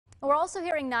We're also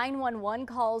hearing 911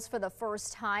 calls for the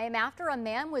first time after a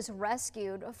man was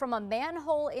rescued from a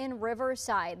manhole in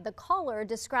Riverside. The caller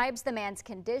describes the man's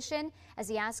condition as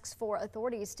he asks for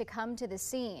authorities to come to the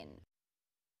scene.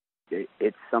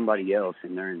 It's somebody else,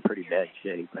 and they're in pretty bad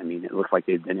shape. I mean, it looks like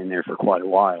they've been in there for quite a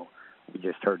while. We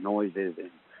just heard noises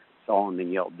and saw them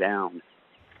and yelled down.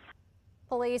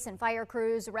 Police and fire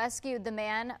crews rescued the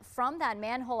man from that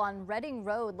manhole on Reading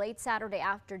Road late Saturday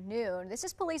afternoon. This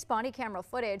is police body camera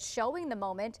footage showing the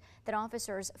moment that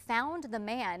officers found the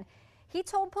man. He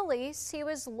told police he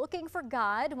was looking for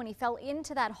God when he fell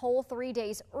into that hole 3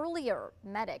 days earlier.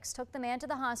 Medics took the man to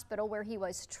the hospital where he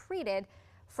was treated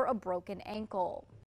for a broken ankle.